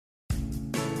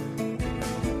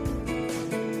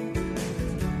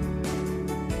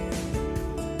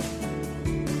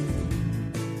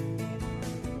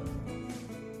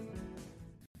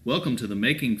Welcome to the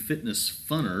Making Fitness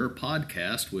Funner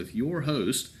podcast with your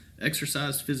host,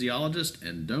 exercise physiologist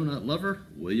and donut lover,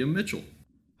 William Mitchell.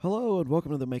 Hello and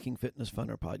welcome to the Making Fitness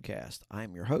Funner podcast.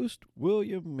 I'm your host,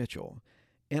 William Mitchell.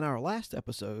 In our last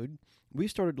episode, we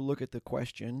started to look at the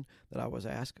question that I was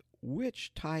asked,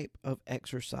 which type of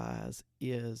exercise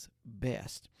is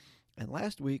best? And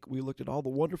last week, we looked at all the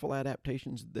wonderful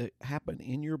adaptations that happen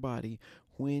in your body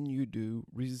when you do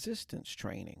resistance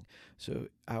training. So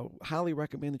I highly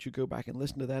recommend that you go back and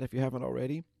listen to that if you haven't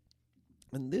already.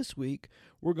 And this week,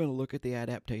 we're going to look at the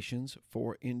adaptations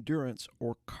for endurance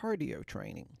or cardio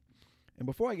training. And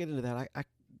before I get into that, I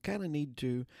kind of need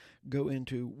to go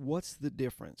into what's the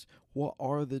difference. What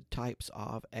are the types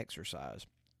of exercise?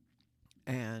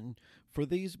 And for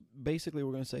these, basically,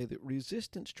 we're going to say that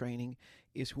resistance training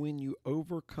is when you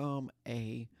overcome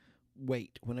a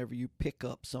weight, whenever you pick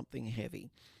up something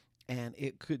heavy. And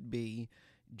it could be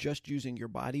just using your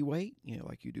body weight,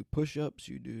 like you do push-ups,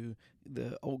 you do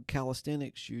the old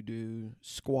calisthenics, you do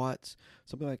squats,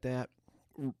 something like that,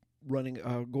 running,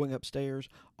 going upstairs.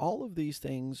 All of these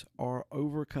things are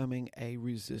overcoming a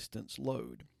resistance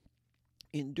load.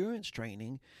 Endurance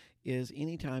training is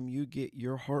anytime you get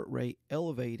your heart rate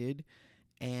elevated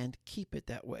and keep it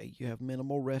that way. You have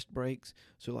minimal rest breaks.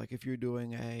 So like if you're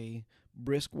doing a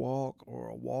brisk walk or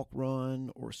a walk run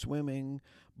or swimming,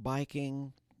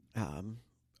 biking,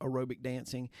 aerobic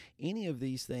dancing, any of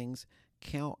these things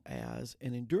count as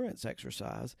an endurance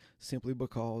exercise simply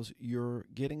because you're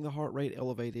getting the heart rate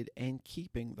elevated and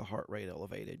keeping the heart rate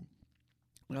elevated.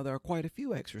 Now, there are quite a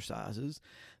few exercises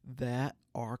that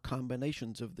are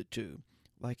combinations of the two.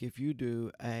 Like if you do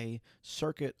a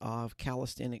circuit of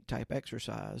calisthenic type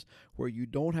exercise where you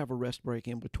don't have a rest break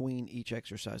in between each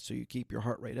exercise, so you keep your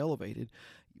heart rate elevated,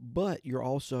 but you're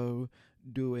also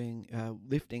doing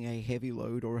lifting a heavy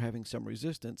load or having some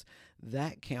resistance,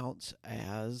 that counts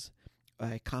as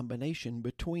a combination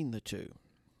between the two.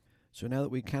 So now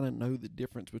that we kind of know the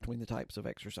difference between the types of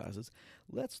exercises,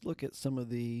 let's look at some of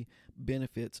the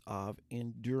benefits of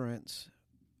endurance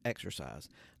exercise.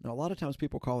 Now, a lot of times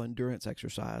people call endurance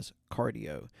exercise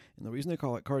cardio. And the reason they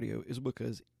call it cardio is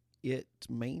because its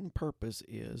main purpose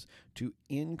is to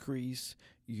increase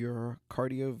your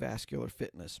cardiovascular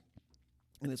fitness.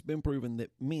 And it's been proven that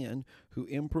men who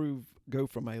go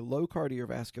from a low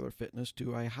cardiovascular fitness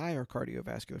to a higher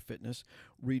cardiovascular fitness,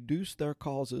 reduce their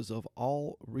chances of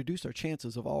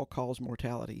all-cause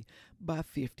mortality by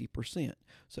 50%.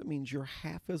 So it means you're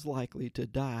half as likely to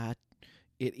die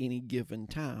at any given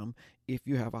time if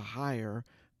you have a higher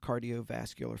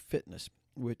cardiovascular fitness,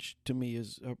 which to me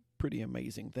is a pretty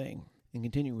amazing thing. And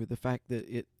continuing with the fact that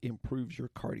it improves your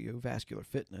cardiovascular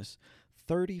fitness,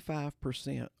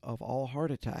 35% of all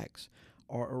heart attacks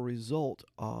are a result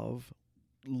of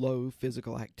low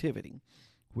physical activity,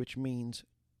 which means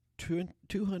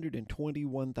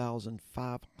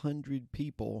 221,500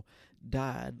 people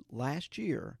died last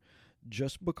year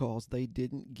just because they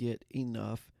didn't get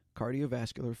enough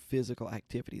cardiovascular physical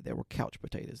activity. They were couch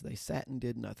potatoes. They sat and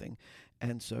did nothing.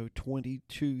 And so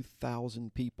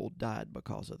 22,000 people died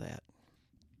because of that.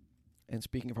 And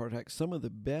speaking of heart attacks, some of the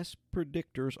best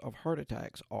predictors of heart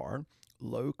attacks are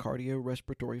low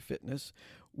cardiorespiratory fitness,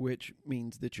 which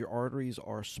means that your arteries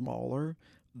are smaller,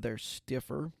 they're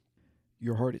stiffer,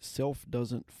 your heart itself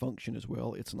doesn't function as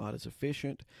well, it's not as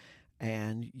efficient,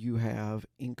 and you have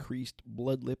increased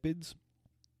blood lipids.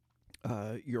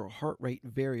 Your heart rate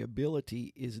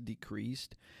variability is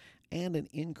decreased, and an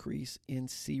increase in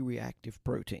C-reactive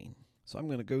protein. So I'm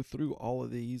going to go through all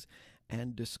of these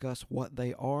and discuss what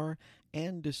they are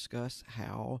and discuss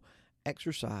how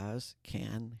exercise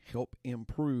can help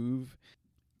improve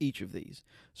each of these.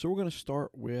 So we're going to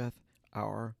start with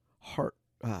our heart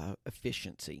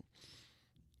efficiency.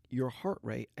 Your heart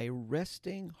rate, a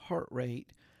resting heart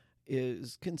rate,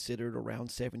 is considered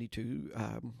around 72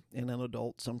 in an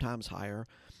adult, sometimes higher.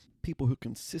 People who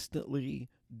consistently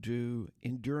do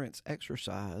endurance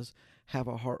exercise have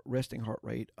a resting heart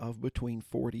rate of between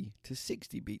 40 to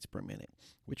 60 beats per minute,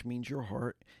 which means your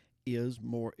heart is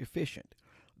more efficient.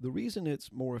 The reason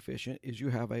it's more efficient is you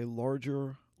have a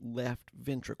larger left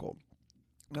ventricle.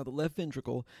 Now, the left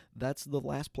ventricle, that's the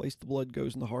last place the blood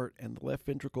goes in the heart, and the left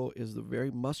ventricle is the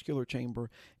very muscular chamber,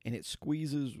 and it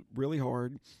squeezes really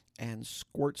hard and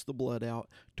squirts the blood out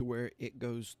to where it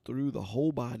goes through the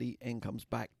whole body and comes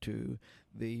back to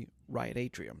the right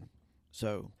atrium.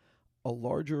 So a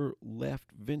larger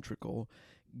left ventricle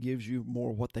gives you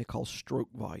more what they call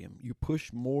stroke volume. You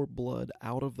push more blood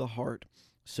out of the heart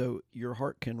so your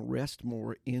heart can rest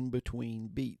more in between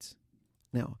beats.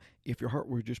 Now, if your heart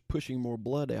were just pushing more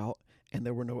blood out and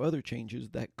there were no other changes,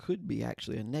 that could be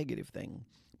actually a negative thing.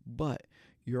 But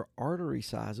your artery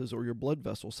sizes or your blood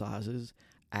vessel sizes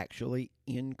actually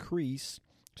increase,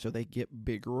 so they get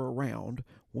bigger around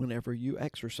whenever you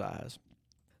exercise.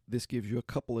 This gives you a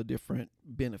couple of different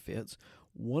benefits.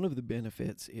 One of the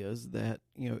benefits is that,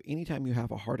 anytime you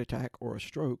have a heart attack or a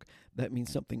stroke, that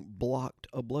means something blocked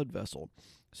a blood vessel.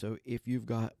 So if you've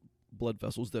got blood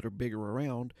vessels that are bigger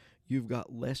around, you've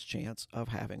got less chance of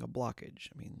having a blockage.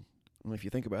 If you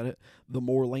think about it, the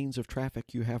more lanes of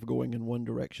traffic you have going in one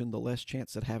direction, the less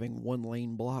chance that having one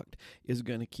lane blocked is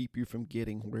going to keep you from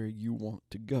getting where you want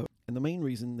to go. And the main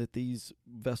reason that these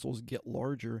vessels get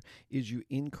larger is you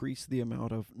increase the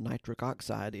amount of nitric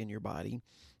oxide in your body,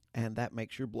 and that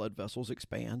makes your blood vessels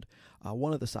expand.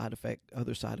 One of the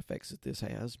other side effects that this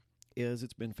has is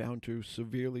it's been found to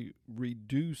severely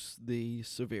reduce the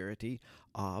severity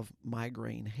of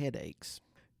migraine headaches.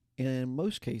 In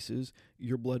most cases,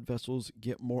 your blood vessels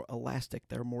get more elastic.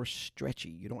 They're more stretchy.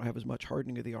 You don't have as much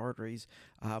hardening of the arteries.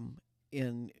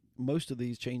 In most of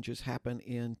these changes happen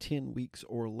in 10 weeks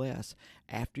or less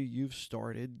after you've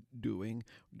started doing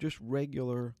just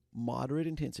regular moderate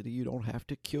intensity. You don't have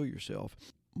to kill yourself.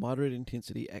 Moderate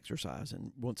intensity exercise.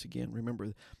 And once again,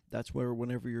 remember, that's where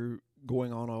whenever you're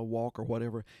going on a walk or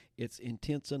whatever, it's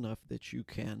intense enough that you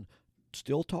can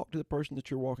still talk to the person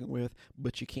that you're walking with,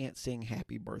 but you can't sing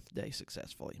happy birthday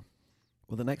successfully.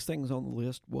 Well, the next things on the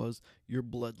list was your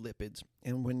blood lipids.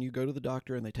 And when you go to the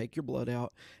doctor and they take your blood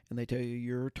out and they tell you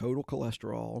your total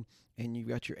cholesterol, and you've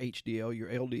got your HDL, your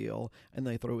LDL, and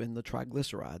they throw in the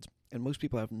triglycerides. And most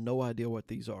people have no idea what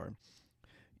these are.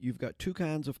 You've got two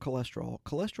kinds of cholesterol.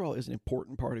 Cholesterol is an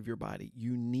important part of your body.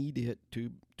 You need it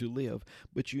to live,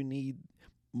 but you need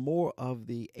more of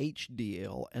the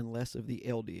HDL and less of the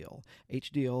LDL.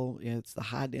 HDL, it's the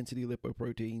high-density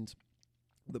lipoproteins.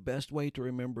 The best way to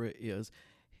remember it is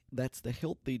that's the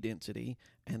healthy density,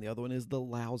 and the other one is the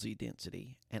lousy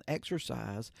density. And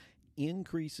exercise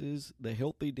increases the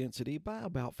healthy density by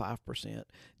about 5%,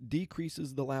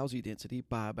 decreases the lousy density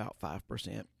by about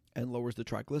 5%, and lowers the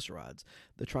triglycerides.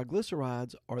 The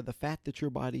triglycerides are the fat that your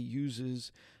body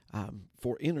uses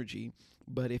for energy,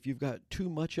 but if you've got too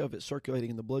much of it circulating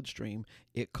in the bloodstream,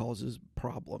 it causes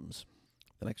problems.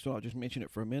 The next one, I'll just mention it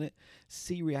for a minute.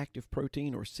 C-reactive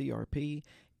protein, or CRP,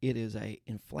 it is an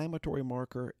inflammatory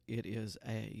marker. It is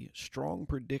a strong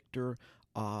predictor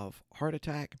of heart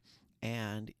attack,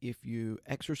 and if you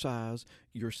exercise,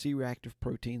 your C-reactive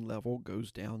protein level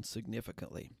goes down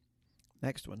significantly.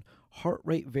 Next one, heart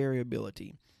rate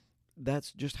variability.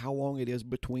 That's just how long it is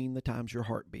between the times your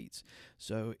heart beats.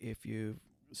 So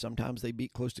sometimes they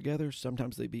beat close together,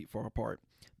 sometimes they beat far apart.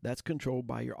 That's controlled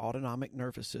by your autonomic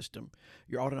nervous system.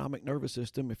 Your autonomic nervous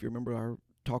system, if you remember our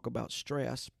talk about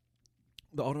stress,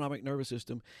 the autonomic nervous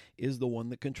system is the one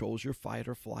that controls your fight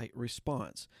or flight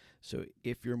response. So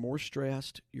if you're more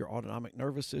stressed, your autonomic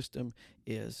nervous system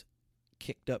is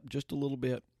kicked up just a little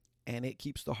bit, and it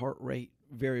keeps the heart rate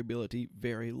variability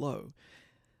very low.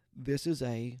 This is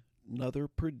another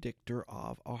predictor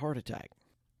of a heart attack.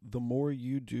 The more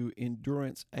you do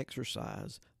endurance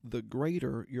exercise, the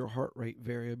greater your heart rate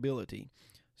variability.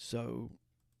 So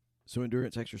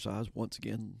endurance exercise, once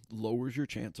again, lowers your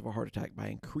chance of a heart attack by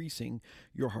increasing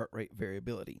your heart rate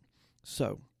variability.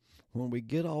 So when we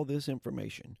get all this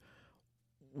information,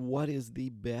 what is the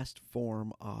best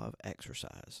form of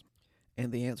exercise?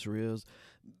 And the answer is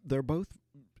they're both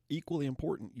equally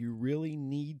important. You really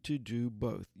need to do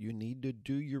both. You need to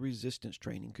do your resistance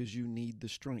training because you need the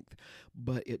strength.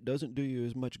 But it doesn't do you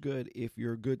as much good if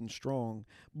you're good and strong,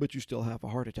 but you still have a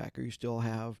heart attack or you still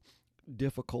have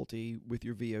difficulty with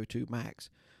your VO2 max.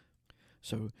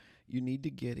 So you need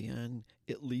to get in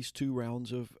at least 2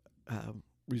 rounds of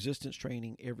resistance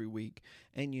training every week,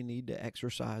 and you need to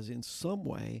exercise in some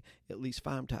way at least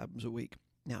 5 times a week.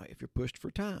 Now, if you're pushed for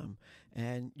time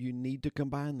and you need to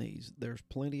combine these, there's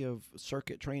plenty of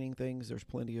circuit training things. There's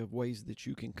plenty of ways that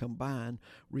you can combine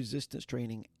resistance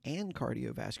training and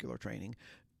cardiovascular training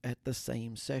at the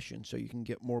same session so you can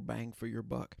get more bang for your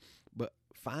buck. But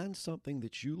find something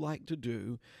that you like to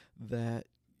do that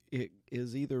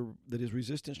is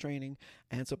resistance training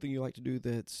and something you like to do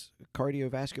that's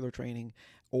cardiovascular training,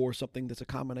 or something that's a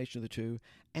combination of the two,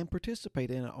 and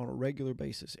participate in it on a regular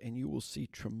basis, and you will see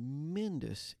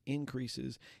tremendous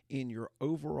increases in your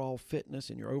overall fitness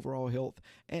and your overall health,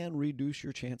 and reduce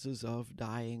your chances of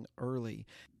dying early.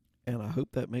 And I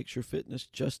hope that makes your fitness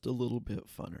just a little bit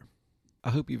funner. I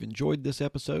hope you've enjoyed this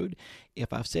episode.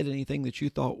 If I've said anything that you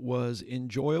thought was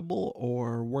enjoyable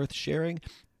or worth sharing,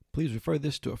 please refer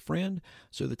this to a friend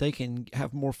so that they can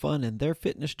have more fun in their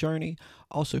fitness journey.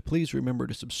 Also, please remember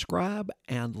to subscribe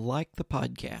and like the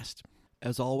podcast.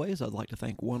 As always, I'd like to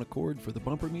thank One Accord for the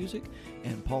bumper music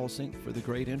and Paul Sink for the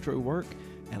great intro work,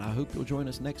 and I hope you'll join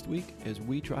us next week as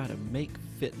we try to make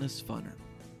fitness funner.